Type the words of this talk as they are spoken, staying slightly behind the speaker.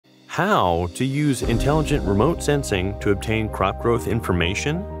How to use intelligent remote sensing to obtain crop growth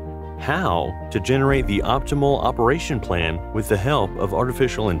information? How to generate the optimal operation plan with the help of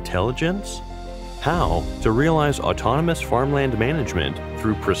artificial intelligence? How to realize autonomous farmland management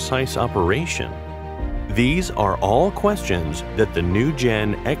through precise operation? These are all questions that the new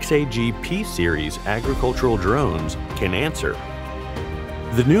Gen XAG P-Series agricultural drones can answer.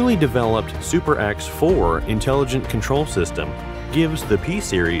 The newly developed Super X4 intelligent control system gives the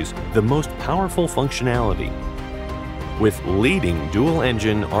P-Series the most powerful functionality. With leading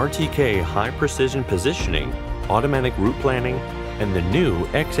dual-engine RTK high-precision positioning, automatic route planning, and the new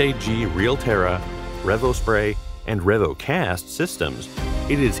XAG RealTerra, RevoSpray, and RevoCast systems,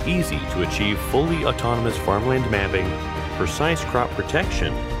 it is easy to achieve fully autonomous farmland mapping, precise crop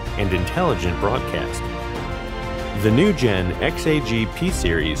protection, and intelligent broadcast. The new Gen XAG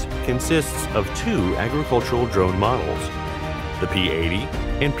P-Series consists of two agricultural drone models, the P80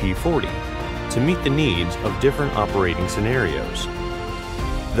 and P40, to meet the needs of different operating scenarios.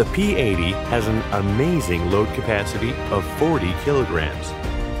 The P80 has an amazing load capacity of 40 kilograms.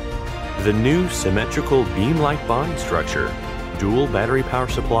 The new symmetrical beam-like body structure, dual battery power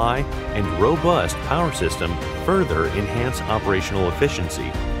supply, and robust power system further enhance operational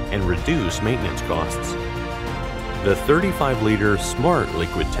efficiency and reduce maintenance costs. The 35-liter Smart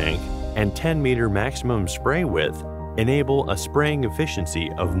liquid tank and 10-meter maximum spray width enable a spraying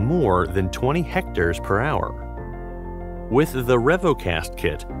efficiency of more than 20 hectares per hour. With the RevoCast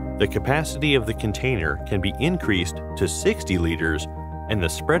kit, the capacity of the container can be increased to 60 liters and the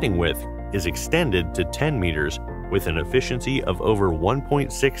spreading width is extended to 10 meters with an efficiency of over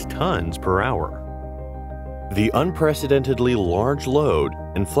 1.6 tons per hour. The unprecedentedly large load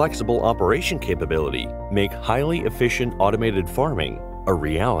and flexible operation capability make highly efficient automated farming a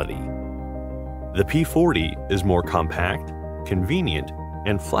reality. The P40 is more compact, convenient,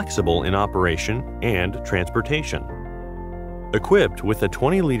 and flexible in operation and transportation. Equipped with a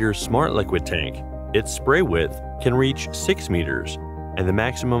 20-liter Smart liquid tank, its spray width can reach 6 meters, and the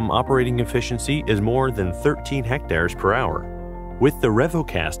maximum operating efficiency is more than 13 hectares per hour. With the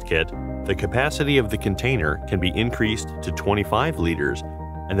RevoCast kit, the capacity of the container can be increased to 25 liters,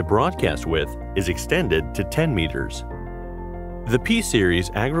 and the broadcast width is extended to 10 meters. The P-Series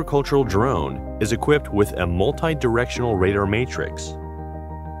agricultural drone is equipped with a multi-directional radar matrix.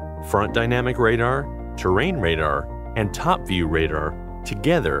 Front dynamic radar, terrain radar, and top view radar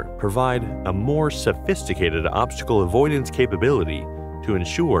together provide a more sophisticated obstacle avoidance capability to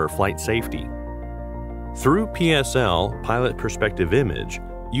ensure flight safety. Through PSL Pilot Perspective Image,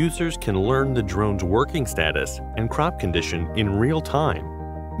 users can learn the drone's working status and crop condition in real time,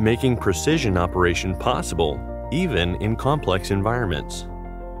 making precision operation possible even in complex environments.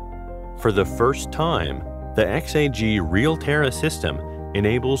 For the first time, the XAG RealTerra system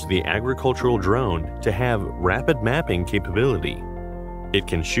enables the agricultural drone to have rapid mapping capability. It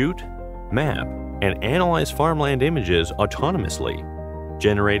can shoot, map, and analyze farmland images autonomously,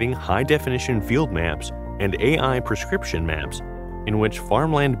 generating high-definition field maps and AI prescription maps in which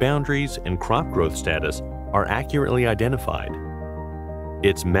farmland boundaries and crop growth status are accurately identified.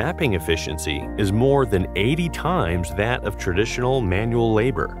 Its mapping efficiency is more than 80 times that of traditional manual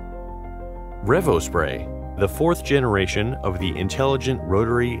labor. RevoSpray, the fourth generation of the intelligent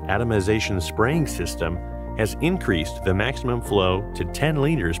rotary atomization spraying system, has increased the maximum flow to 10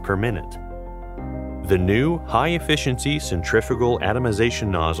 liters per minute. The new high-efficiency centrifugal atomization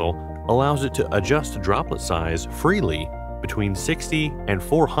nozzle allows it to adjust droplet size freely between 60 and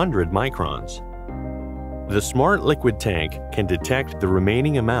 400 microns. The Smart liquid tank can detect the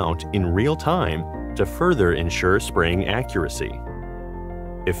remaining amount in real time to further ensure spraying accuracy.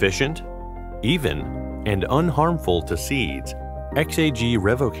 Efficient, even, and unharmful to seeds, XAG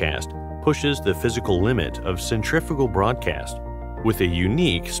RevoCast pushes the physical limit of centrifugal broadcast with a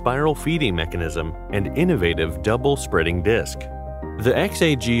unique spiral feeding mechanism and innovative double spreading disc. The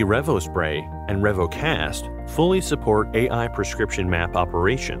XAG RevoSpray and RevoCast fully support AI prescription map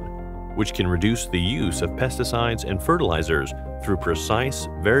operation, which can reduce the use of pesticides and fertilizers through precise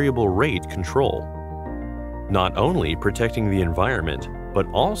variable rate control, not only protecting the environment, but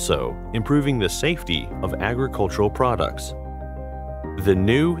also improving the safety of agricultural products. The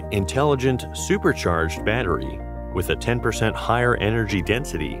new intelligent supercharged battery with a 10% higher energy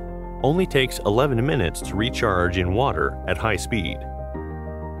density only takes 11 minutes to recharge in water at high speed.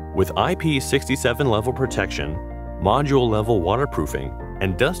 With IP67 level protection, module level waterproofing,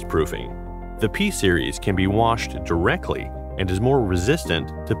 and dust proofing, the P-Series can be washed directly and is more resistant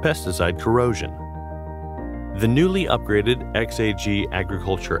to pesticide corrosion. The newly upgraded XAG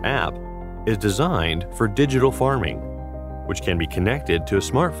Agriculture app is designed for digital farming. which can be connected to a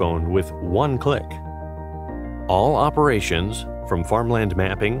smartphone with one click. All operations, from farmland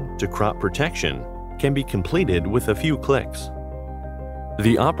mapping to crop protection, can be completed with a few clicks.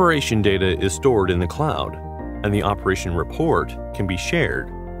 The operation data is stored in the cloud, and the operation report can be shared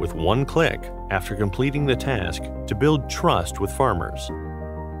with one click after completing the task to build trust with farmers.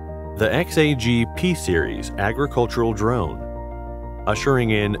 The XAG P-Series agricultural drone, ushering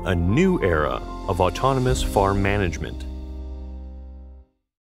in a new era of autonomous farm management.